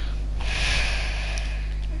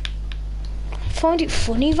 I find it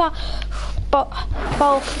funny that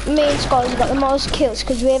both me and Scott have got the most kills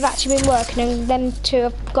because we've actually been working and them two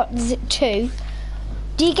have got 2.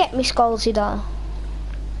 Do you get me, Scalzi, though?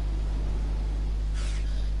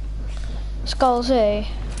 Scalzi?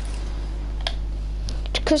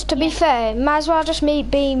 Because to be fair, might as well just be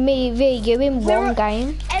me v you in one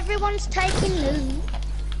game. Everyone's taking loot.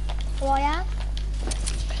 So I have.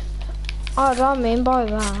 I don't mean by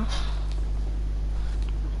that.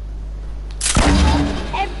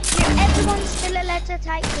 Everyone's still allowed to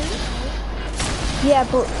take loot.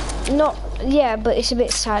 Yeah, but it's a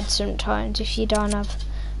bit sad sometimes if you don't have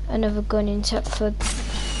another gun in set for.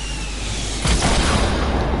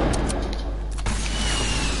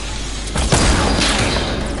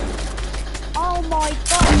 Oh my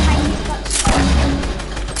god, Hayden's got so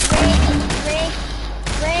Rick.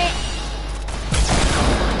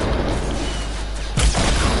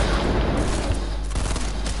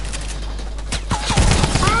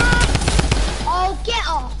 Oh, get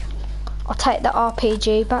off. I'll take the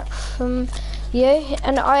RPG back from you,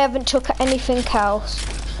 and I haven't took anything else.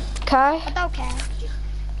 Okay? I don't care.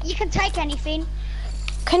 You can take anything.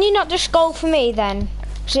 Can you not just go for me then?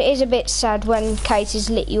 Because it is a bit sad when Kate has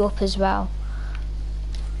lit you up as well.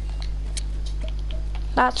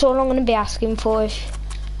 That's all I'm going to be asking for.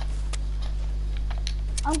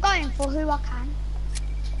 I'm going for who I can.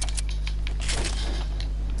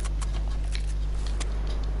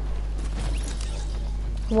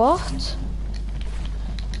 What?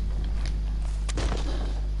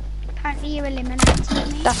 Apparently you eliminated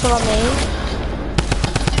me. That's what I mean.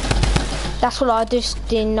 That's what I just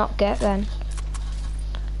did not get then.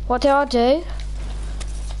 What did I do?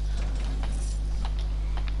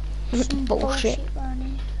 Some Bullshit.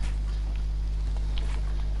 Bernie.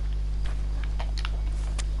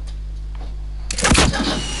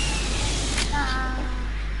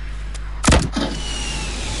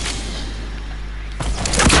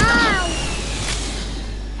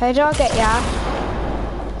 How did I get ya?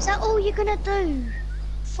 Is that all you're gonna do?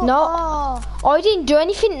 No. Off. I didn't do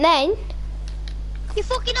anything then. You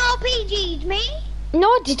fucking RPG'd me? No,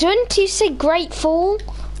 I didn't. You said grateful.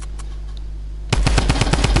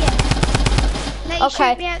 Yeah. No, you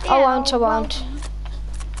Okay, shoot me out the I air. won't, I Well won't. done.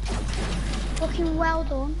 Fucking well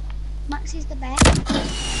done. Max is the best.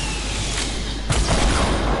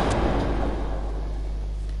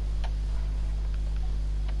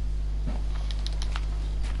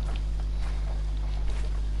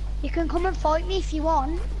 You can come and fight me if you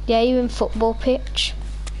want. Yeah, you in football pitch.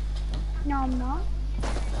 No, I'm not.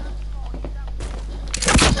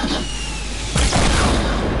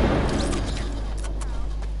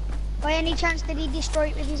 By any chance did he destroy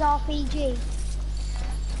it with his RPG?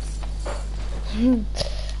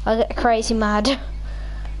 I get crazy mad.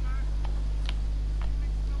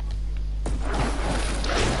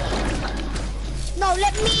 No,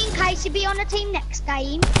 let me and Casey be on a team next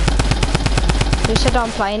game. Who said I'm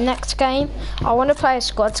playing next game? I want to play a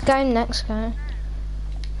squads game next game.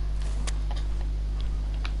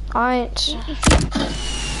 I ain't.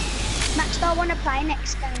 Max don't want to play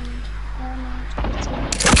next game.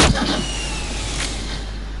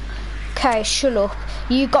 Okay, shut up.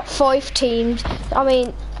 You got 5 teams. I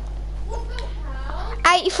mean,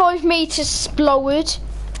 85 meters lowered.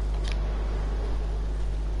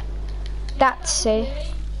 That's it.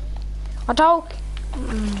 I don't.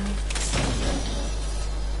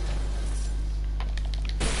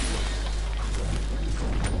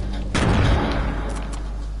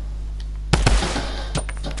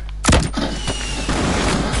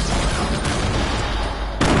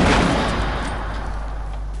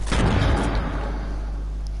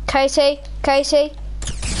 Casey,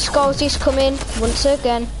 Scalzi's coming once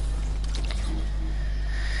again.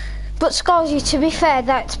 But Scalzi, to be fair,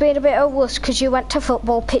 that's been a bit of wuss because you went to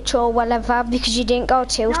football pitch or whatever because you didn't go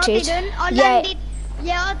tilted. No, I didn't. I landed.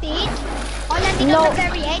 Yeah, I did. I landed on the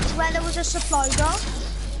very edge where there was a supply drop.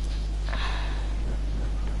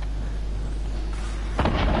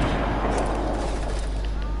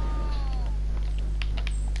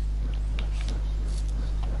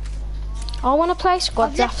 I want to play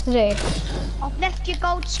squads after this. I've left your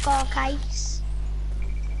gold scar case.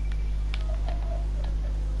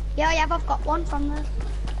 Yeah, I have. I've got one from there.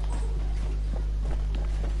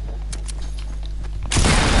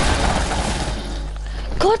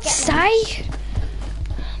 God's sake!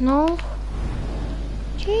 No.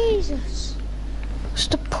 Jesus. What's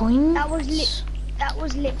the point? That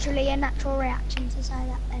was literally a natural reaction to say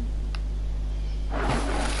that then.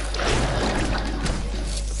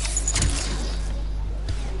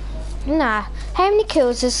 Nah. How many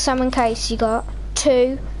kills has Sam and Casey got?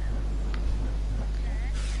 2.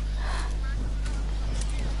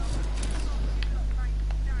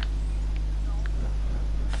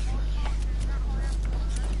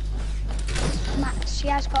 Max, she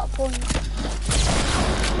has got a point.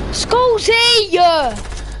 Scalzi!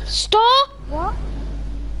 Stop! What?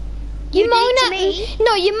 You You moan did it at to me.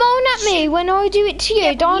 No, you moan at me when I do it to you.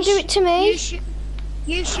 Yeah, but Don't do it to me.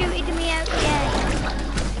 You shooted me out the air.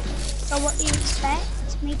 So what do you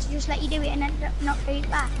expect? Me to just let you do it and then not do it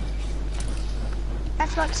back?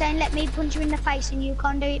 That's like saying let me punch you in the face and you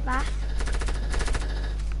can't do it back.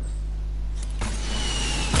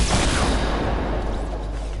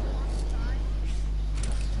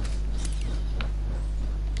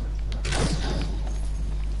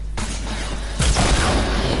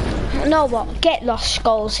 No what? Get lost,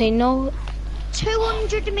 Scalzi. No.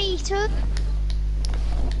 200 metres.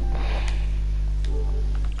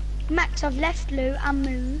 Max, I've left loot and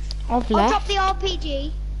moved. I've I'll drop left. the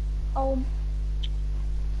RPG. Oh.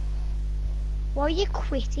 Why are you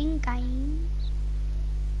quitting games?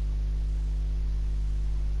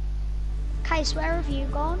 Case, where have you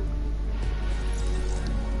gone?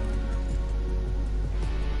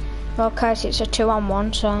 Okay, so it's a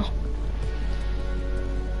 2-on-1, so.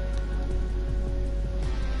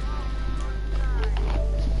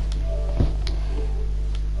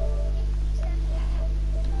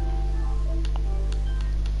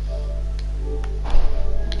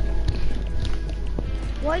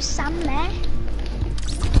 Why is Sam there?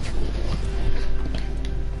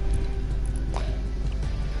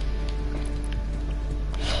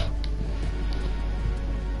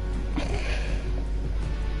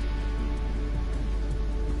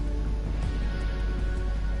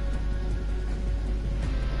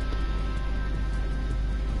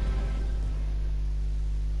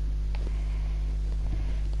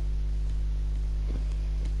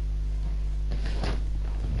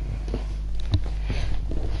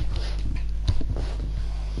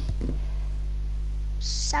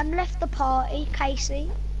 Sam left the party, Casey.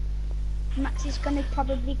 Max is gonna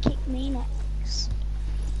probably kick me next.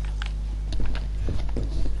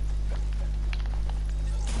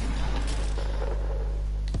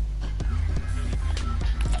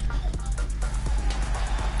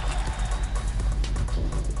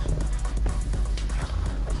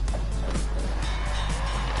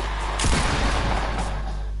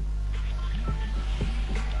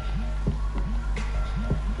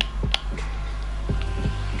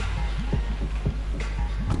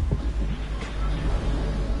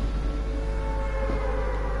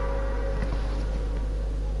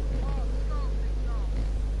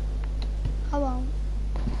 Come on.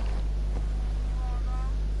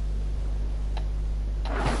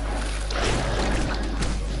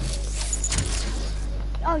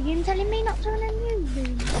 Oh, you're telling me not to run a new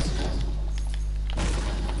room?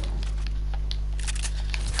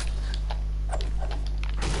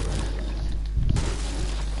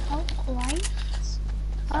 Oh, great.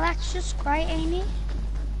 Oh, that's just great, ain't it?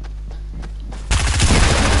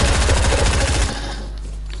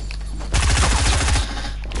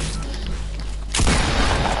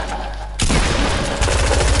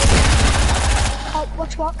 Oh,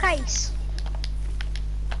 watch what case?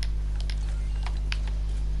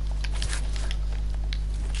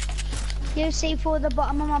 You see for the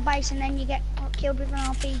bottom of my base and then you get killed with an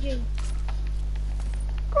RPG.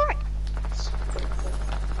 Great.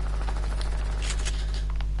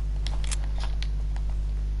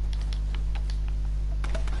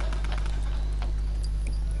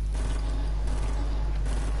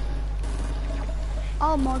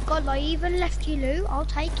 Oh my god, I even left you loot. I'll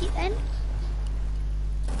take it then.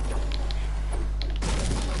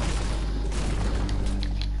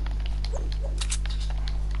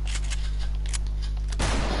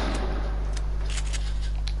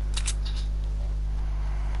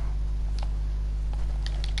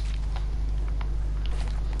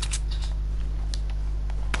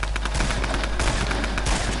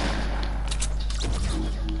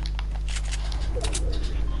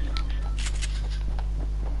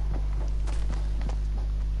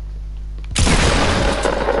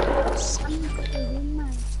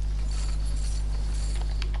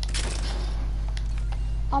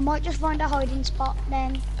 I might just find a hiding spot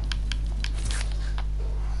then.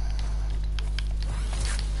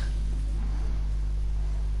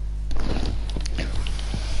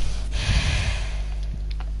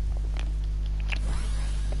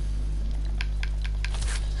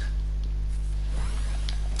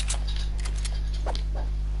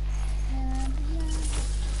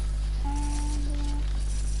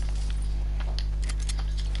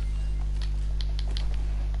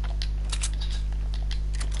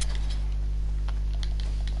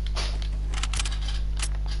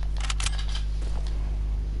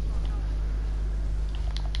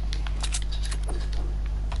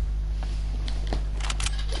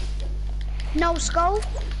 No skull.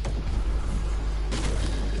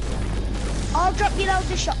 I'll drop you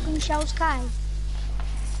loads of shotgun shells, Kai.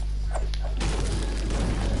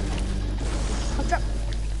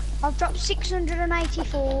 I've dropped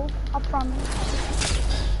 684, I promise.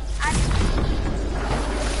 And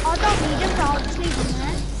I don't need them, so I'll just leave them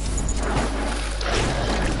there.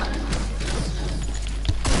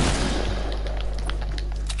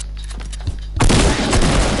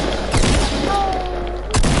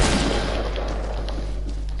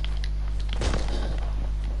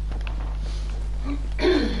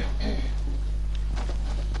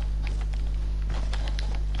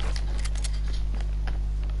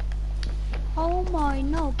 Oh my,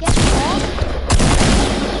 no, get off.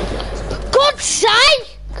 God's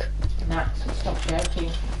sake! Max, stop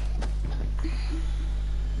shouting.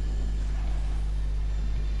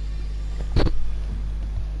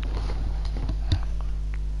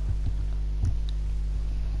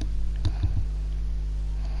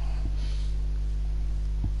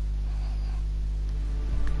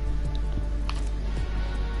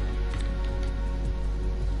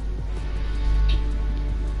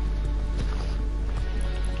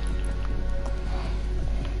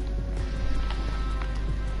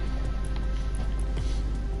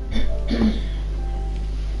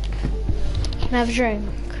 Can I have a drink?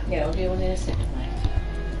 Yeah, I'll do one in a second, mate.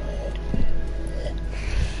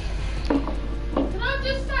 Can I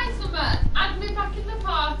just say something? Add me back in the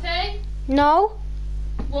party. No?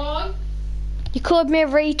 Why? You called me a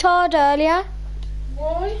retard earlier.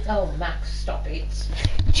 Why? Oh, Max, stop it.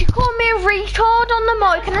 She called me a retard on the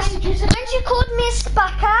mic and she called me a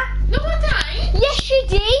spacker. No, I don't. Yes, she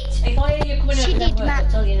did. If I hear you coming She over did, them words, Max.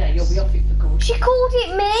 I'll tell you now, you'll be off it for good. She called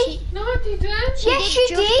it me. No, I didn't. Yes, she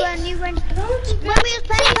Just did. when you went, No, I didn't. when we was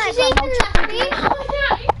playing She's Playground, even laughing. No, I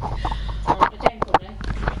don't. Don't call it.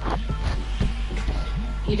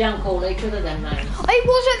 You don't call each other then, mate. It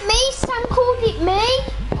wasn't me. Sam called it me.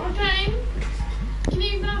 Okay. Can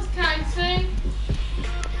you ask Casey?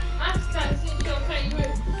 Ask Casey, she'll tell you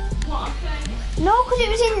what I'm saying. No, because it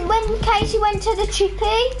was in when Casey went to the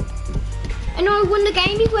chippy. And I won the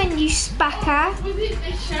game. He went, you spacker. Was it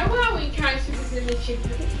the show how when Casey was in the chip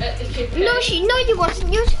at the chip? No, you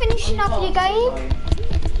wasn't. You was finishing off your game.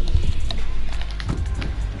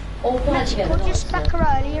 All five she together. called you spacker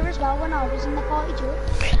earlier as well when I was in the party too.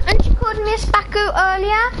 And she called me a spacker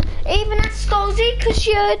earlier. Even asked Scolzy because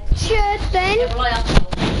she heard then. Yeah, well, I have to.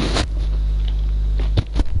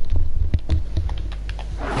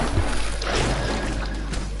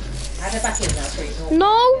 Add her back in now, please. all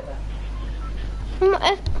No.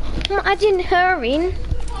 together. I'm adding her in.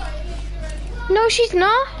 No, she's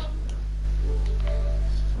not.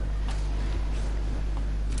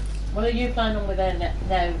 What are you planning on with her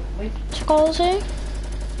now? With Scolzy.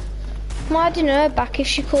 I'm adding her back if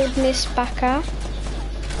she called me a spacker.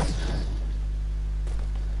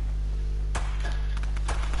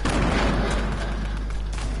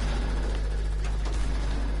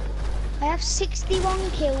 I have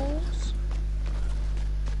 61 kills.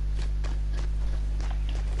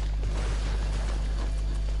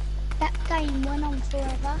 That game went on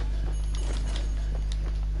forever.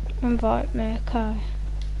 Invite me, okay.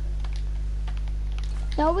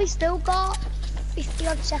 No, we still got 50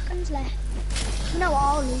 odd seconds left. You know what,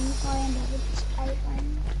 I'll leave. I end up with this play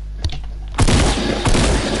game.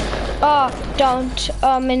 Oh, don't.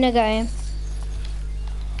 I'm in the game.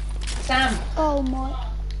 Sam, Oh my.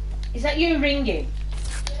 is that you ringing?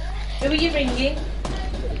 Who are you ringing?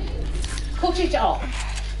 Cut it off.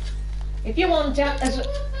 If you want to,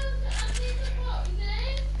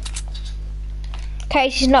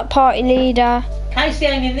 Casey's not party leader. Casey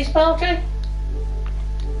ain't in this party.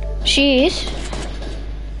 She is.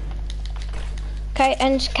 Okay,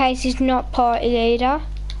 and Casey's not party leader.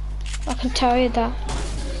 I can tell you that.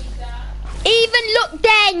 Even look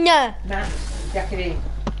then! Max, jack it in.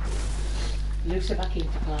 Loose her back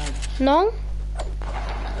into play. No?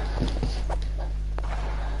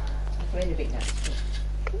 We're in a bit nasty.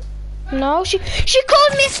 No, she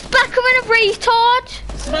called me a spacker and a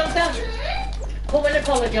retard! Samantha, come and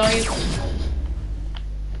apologise.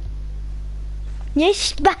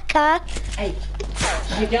 Yes, spacker. Hey,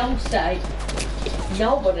 you don't say.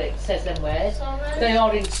 Nobody says them words. They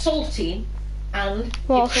are insulting and...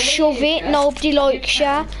 Well, if someone shove hears it, you, nobody likes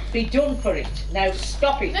you. be done for it. Now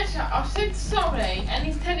stop it. Listen, I said sorry and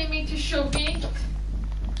he's telling me to shove it.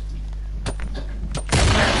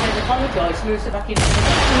 Max says apologise, loose her back into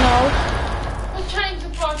play. No. We'll change the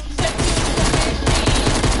party section.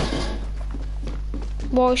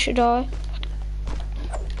 Why should I?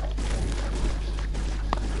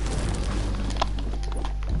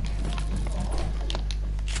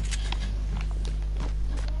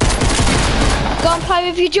 Go and play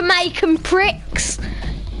with your Jamaican pricks.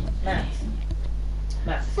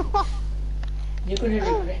 Max, you're going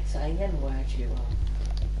to regret saying them words you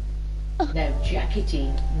are. Now jack it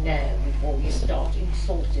in now before you start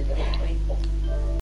insulting the other people.